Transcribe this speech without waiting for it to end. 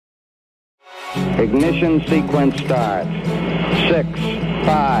Ignition sequence start. 6,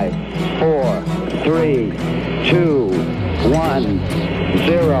 5, 4, 3, 2, 1,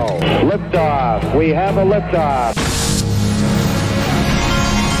 0. Liftoff. We have a liftoff.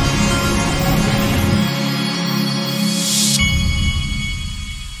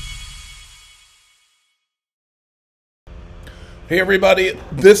 Hey everybody,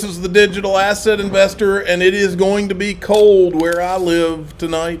 this is the Digital Asset Investor, and it is going to be cold where I live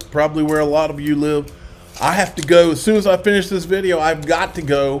tonight, probably where a lot of you live. I have to go, as soon as I finish this video, I've got to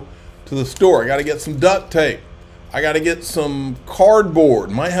go to the store. I got to get some duct tape. I got to get some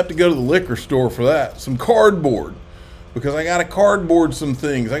cardboard. Might have to go to the liquor store for that. Some cardboard, because I got to cardboard some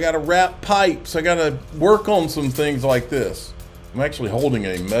things. I got to wrap pipes. I got to work on some things like this. I'm actually holding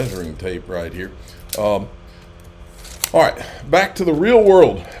a measuring tape right here. All right, back to the real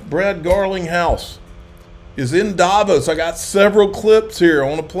world. Brad Garlinghouse is in Davos. I got several clips here. I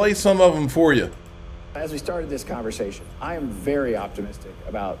want to play some of them for you. As we started this conversation, I am very optimistic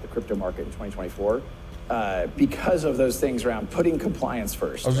about the crypto market in 2024 because of those things around putting compliance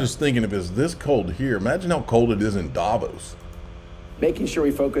first. I was just thinking, if it's this cold here, imagine how cold it is in Davos. Making sure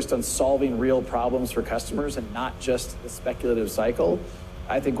we focused on solving real problems for customers and not just the speculative cycle,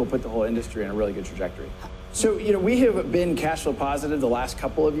 I think will put the whole industry in a really good trajectory. So, we have been cash flow positive the last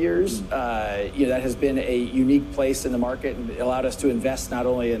couple of years. That has been a unique place in the market and allowed us to invest not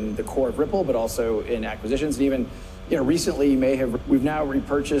only in the core of Ripple, but also in acquisitions. And even, recently we've now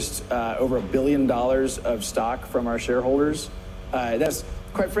repurchased over $1 billion of stock from our shareholders. That's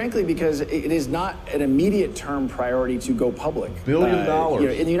quite frankly because it is not an immediate term priority to go public. $1 billion.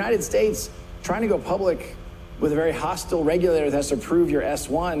 In the United States, trying to go public with a very hostile regulator that has to approve your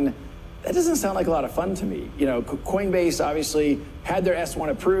S1, that doesn't sound like a lot of fun to me. Coinbase obviously had their S1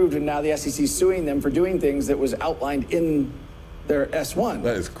 approved, and now the SEC is suing them for doing things that was outlined in their S1.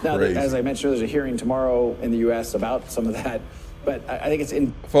 That is crazy. Now, as I mentioned, there's a hearing tomorrow in the U.S. about some of that, but I think it's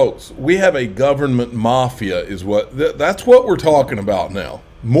in. Folks, we have a government mafia, that's what we're talking about now.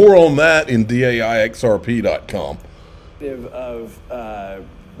 More on that in DAIXRP.com.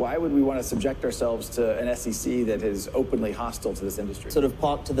 Why would we want to subject ourselves to an SEC that is openly hostile to this industry? Sort of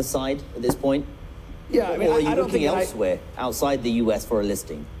parked to the side at this point? Yeah, or are you looking elsewhere, outside the US for a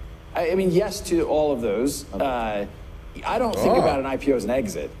listing? Yes to all of those. Okay. I don't think about an IPO as an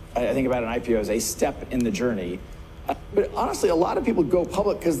exit. I think about an IPO as a step in the journey. But honestly, a lot of people go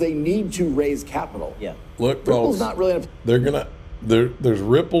public because they need to raise capital. Yeah. Look, Ripple's folks, not really. There's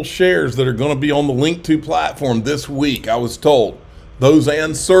Ripple shares that are going to be on the Link2 platform this week, I was told. Those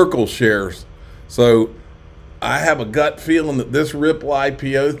and Circle shares. So I have a gut feeling that this Ripple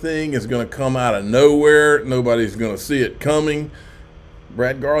IPO thing is going to come out of nowhere. Nobody's going to see it coming.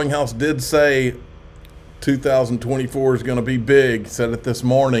 Brad Garlinghouse did say 2024 is going to be big. He said it this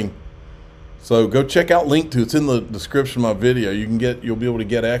morning. So go check out Link2. It's in the description of my video. You'll be able to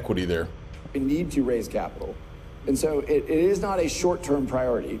get equity there. We need to raise capital. And so it is not a short-term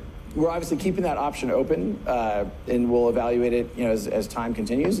priority. We're obviously keeping that option open, and we'll evaluate it, as time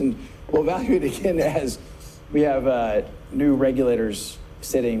continues, and we'll evaluate it again as we have new regulators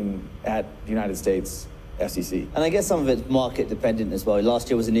sitting at the United States SEC. And I guess some of it's market dependent as well. Last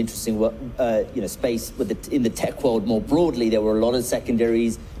year was an interesting, space in the tech world more broadly. There were a lot of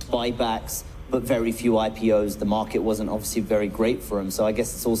secondaries, buybacks, but very few IPOs. The market wasn't obviously very great for them. So I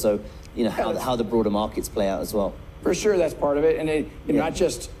guess it's also, how the broader markets play out as well. For sure, that's part of it, and not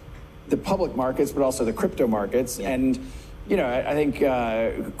just the public markets, but also the crypto markets. Yeah. And, I think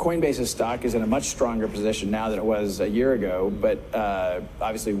Coinbase's stock is in a much stronger position now than it was a year ago, but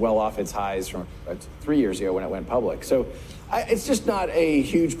obviously well off its highs from 3 years ago when it went public. So it's just not a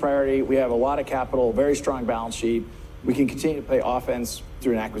huge priority. We have a lot of capital, very strong balance sheet. We can continue to play offense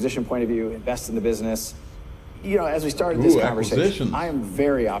through an acquisition point of view, invest in the business. As we started this conversation, I am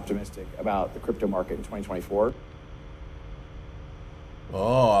very optimistic about the crypto market in 2024.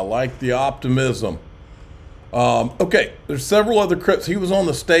 Oh, I like the optimism. Okay, there's several other clips. He was on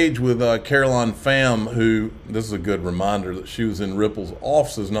the stage with Caroline Pham, who, this is a good reminder that she was in Ripple's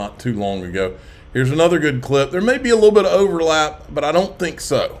offices not too long ago. Here's another good clip. There may be a little bit of overlap, but I don't think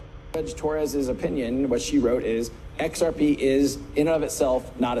so. Judge Torres's opinion, what she wrote is, XRP is, in and of itself,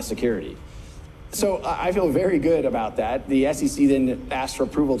 not a security. So I feel very good about that. The SEC then asked for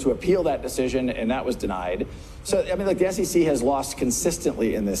approval to appeal that decision, and that was denied. So, the SEC has lost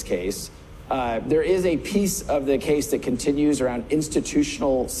consistently in this case. There is a piece of the case that continues around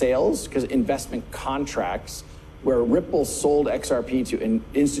institutional sales, because investment contracts, where Ripple sold XRP to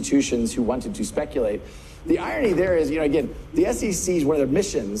institutions who wanted to speculate. The irony there is, again, the SEC's, one of their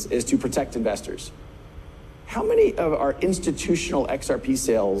missions is to protect investors. How many of our institutional XRP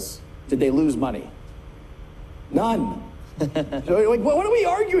sales Did they lose money? None. So, like, what are we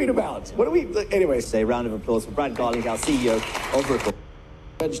arguing about? What are we, anyway. Say a round of applause for Brad Garlinghouse, CEO of Ripple.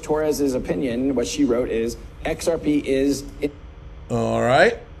 Judge Torres's opinion, what she wrote is, XRP is... All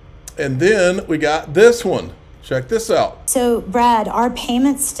right. And then we got this one. Check this out. So, Brad, are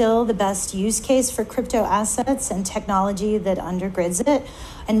payments still the best use case for crypto assets and technology that undergirds it?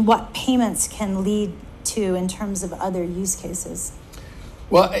 And what payments can lead to in terms of other use cases?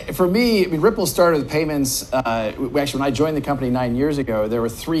 Well, for me, I mean, Ripple started with payments. Actually, when I joined the company 9 years ago, there were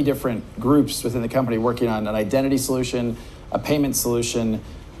 3 different groups within the company working on an identity solution, a payment solution,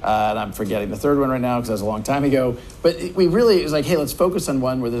 and I'm forgetting the third one right now because that was a long time ago. But we really, it was like, hey, let's focus on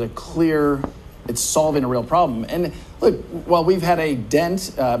one where there's a clear, it's solving a real problem. And look, while we've had a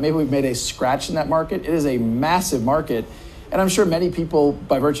dent, maybe we've made a scratch in that market, it is a massive market. And I'm sure many people,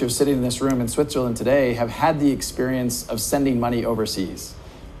 by virtue of sitting in this room in Switzerland today, have had the experience of sending money overseas.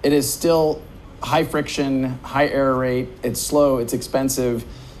 It is still high friction, high error rate, it's slow, it's expensive.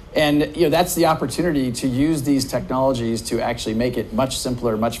 And that's the opportunity to use these technologies to actually make it much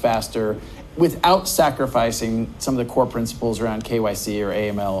simpler, much faster, without sacrificing some of the core principles around KYC or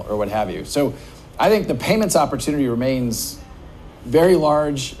AML or what have you. So I think the payments opportunity remains very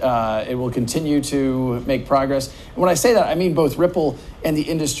large. It will continue to make progress. And when I say that, I mean both Ripple and the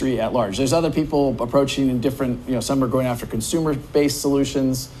industry at large. There's other people approaching in different, some are going after consumer-based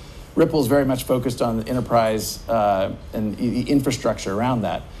solutions. Ripple is very much focused on the enterprise and the infrastructure around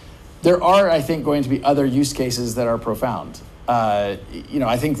that. There are, I think, going to be other use cases that are profound. I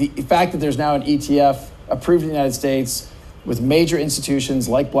think the fact that there's now an ETF approved in the United States with major institutions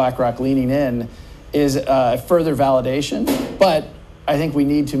like BlackRock leaning in is further validation, but I think we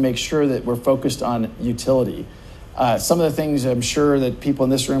need to make sure that we're focused on utility. Some of the things I'm sure that people in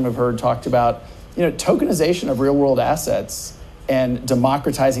this room have heard talked about, tokenization of real world assets and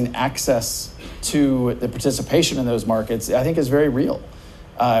democratizing access to the participation in those markets, I think is very real.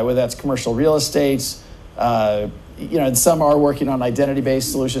 Whether that's commercial real estate, and some are working on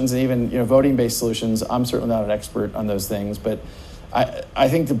identity-based solutions and even voting-based solutions. I'm certainly not an expert on those things, but I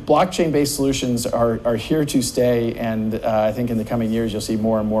think the blockchain-based solutions are here to stay, and I think in the coming years you'll see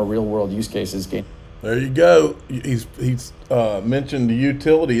more and more real-world use cases gain. There you go. He's mentioned the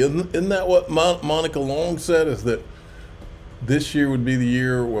utility. Isn't that what Monica Long said? Is that this year would be the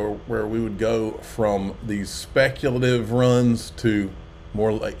year where we would go from these speculative runs to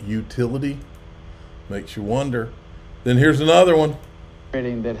more like utility? Makes you wonder. Then here's another one.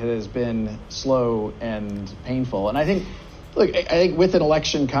 Trading that has been slow and painful. And I think, look, I think with an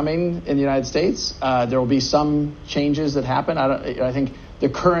election coming in the United States, there will be some changes that happen. I think the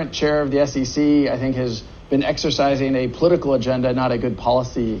current chair of the SEC, I think, has been exercising a political agenda, not a good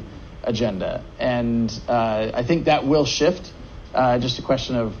policy agenda. And I think that will shift. Just a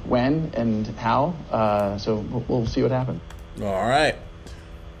question of when and how. So we'll see what happens. All right.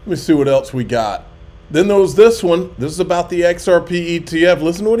 Let me see what else we got. Then there was this one. This is about the XRP ETF.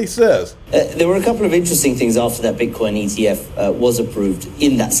 Listen to what he says. There were a couple of interesting things after that Bitcoin ETF was approved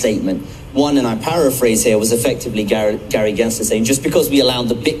in that statement. One, and I paraphrase here, was effectively Gary Gensler saying, just because we allowed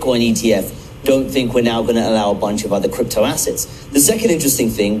the Bitcoin ETF, don't think we're now going to allow a bunch of other crypto assets. The second interesting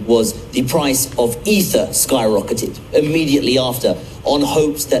thing was the price of Ether skyrocketed immediately after on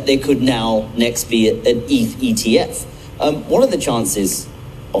hopes that there could now next be an ETH ETF. What are the chances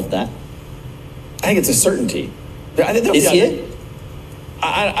of that? I think it's a certainty. This year?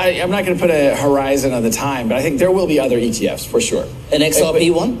 I'm not going to put a horizon on the time, but I think there will be other ETFs for sure. An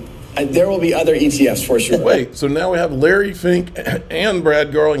XRP one? There will be other ETFs for sure. Wait, so now we have Larry Fink and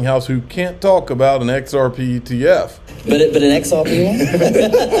Brad Garlinghouse who can't talk about an XRP ETF. But an XRP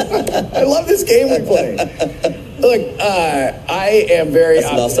one? I love this game we play. Look, I am very. That's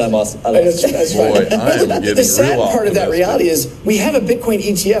the last time I lost. That's fine. Boy, I am getting the sad real part of that optimistic. reality is we have a Bitcoin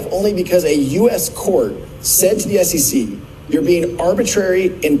ETF only because a U.S. court said to the SEC, you're being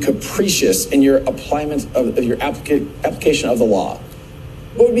arbitrary and capricious in your application of the law.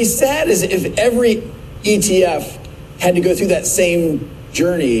 What would be sad is if every ETF had to go through that same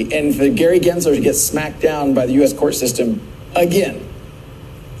journey and for Gary Gensler to get smacked down by the U.S. court system again.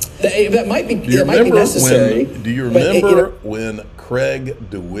 That might be necessary. Do you remember when Craig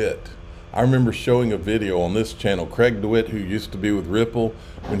DeWitt, I remember showing a video on this channel, Craig DeWitt, who used to be with Ripple,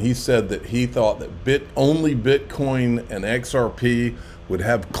 when he said that he thought that only Bitcoin and XRP would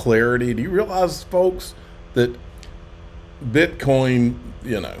have clarity. Do you realize, folks, that Bitcoin,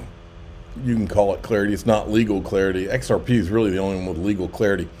 you can call it clarity. It's not legal clarity. XRP is really the only one with legal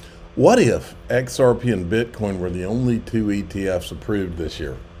clarity. What if XRP and Bitcoin were the only 2 ETFs approved this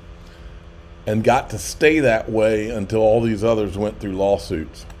year and got to stay that way until all these others went through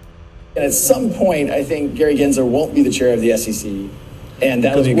lawsuits? And at some point, I think Gary Gensler won't be the chair of the SEC, and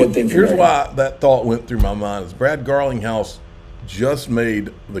that'll be a good thing for Here's America. why that thought went through my mind is Brad Garlinghouse just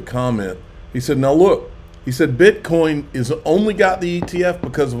made the comment. He said, now look, he said Bitcoin is only got the ETF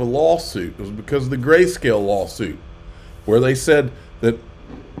because of a lawsuit. It was because of the Grayscale lawsuit, where they said that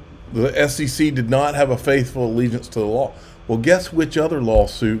the SEC did not have a faithful allegiance to the law. Well, guess which other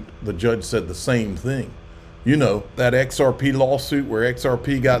lawsuit the judge said the same thing? You know, that XRP lawsuit where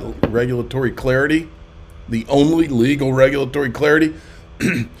XRP got regulatory clarity, the only legal regulatory clarity.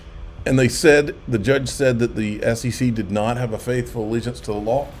 And they said, the judge said that the SEC did not have a faithful allegiance to the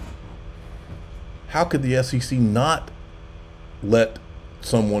law. How could the SEC not let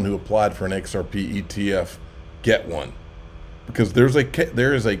someone who applied for an XRP ETF get one? Because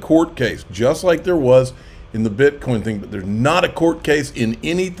there is a court case, just like there was in the Bitcoin thing, but there's not a court case in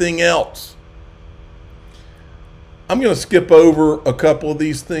anything else. I'm going to skip over a couple of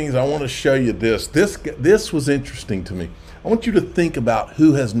these things. I want to show you this. This was interesting to me. I want you to think about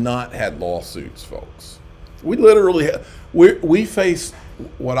who has not had lawsuits, folks. We literally we face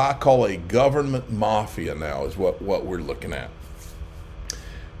what I call a government mafia now is what we're looking at.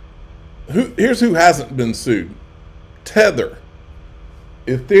 Here's who hasn't been sued. Tether,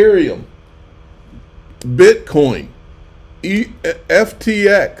 Ethereum, Bitcoin,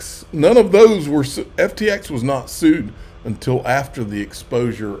 FTX. None of those were FTX was not sued until after the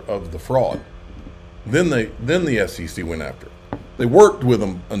exposure of the fraud. Then the SEC went after it. They worked with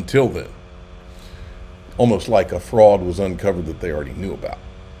them until then. Almost like a fraud was uncovered that they already knew about.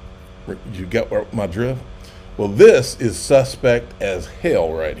 You get my drift? Well, this is suspect as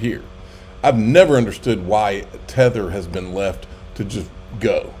hell right here. I've never understood why Tether has been left to just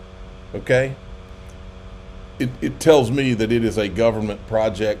go. Okay? It tells me that it is a government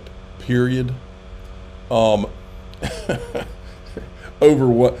project, period. Over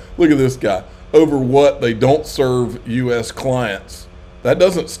what? Look at this guy. Over what they don't serve U.S. clients. That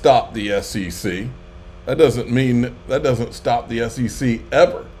doesn't stop the SEC. That doesn't stop the SEC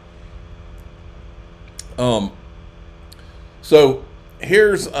ever. So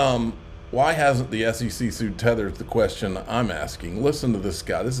here's why hasn't the SEC sued Tether is the question I'm asking. Listen to this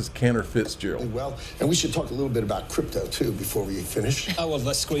guy. This is Cantor Fitzgerald. Well, and we should talk a little bit about crypto too before we finish. Oh, well,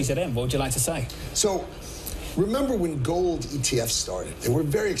 let's squeeze it in. What would you like to say? So, remember when gold ETFs started? They were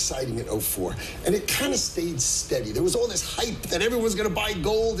very exciting in 04, and it kind of stayed steady. There was all this hype that everyone's going to buy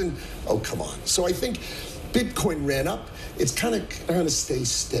gold, and oh, come on. So I think Bitcoin ran up. It's kind of going to stay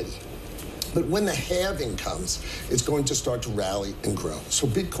steady. But when the halving comes, it's going to start to rally and grow. So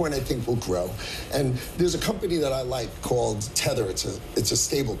Bitcoin, I think, will grow. And there's a company that I like called Tether. It's a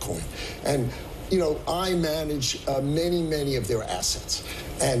stable coin. And you know, I manage many of their assets.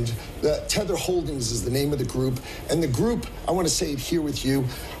 And the Tether Holdings is the name of the group. And the group, I want to say it here with you,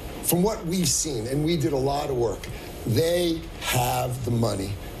 from what we've seen, and we did a lot of work, they have the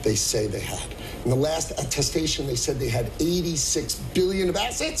money they say they had. In the last attestation, they said they had 86 billion of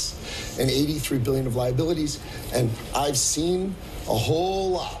assets and 83 billion of liabilities. And I've seen a whole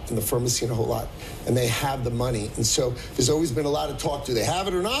lot, and the firm has seen a whole lot, and they have the money. And so there's always been a lot of talk. Do they have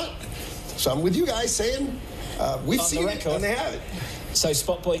it or not? So I'm with you guys saying we've seen it and they have it. So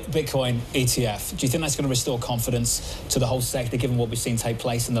spot Bitcoin ETF, do you think that's going to restore confidence to the whole sector given what we've seen take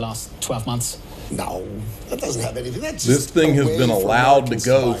place in the last 12 months? No, that doesn't have anything. That's This thing has been allowed to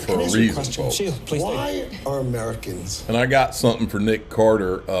go for a reason, folks. Why are Americans? And I got something for Nick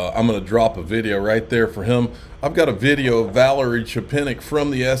Carter. I'm going to drop a video right there for him. I've got a video of Valerie Chapinick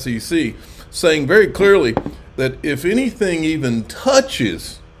from the SEC saying very clearly that if anything even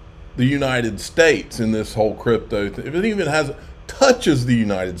touches the United States in this whole crypto, if it even touches the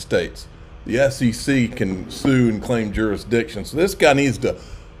United States, the SEC can sue and claim jurisdiction. So this guy needs to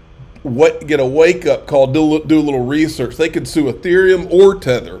get a wake-up call, do a little research. They could sue Ethereum or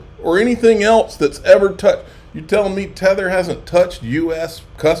Tether or anything else that's ever touched. You telling me Tether hasn't touched U.S.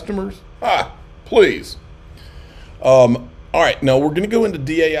 customers? Please. All right, now we're going to go into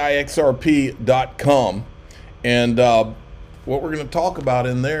DAIXRP.com, and what we're going to talk about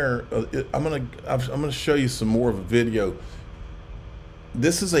in there, I'm going to show you some more of a video.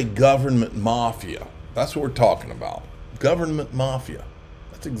 This is a government mafia. That's what we're talking about. Government mafia.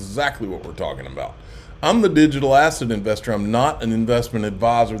 That's exactly what we're talking about. I'm the digital asset investor. I'm not an investment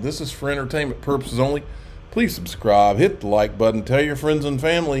advisor. This is for entertainment purposes only. Please subscribe, hit the like button, tell your friends and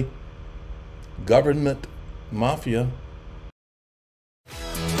family. Government mafia.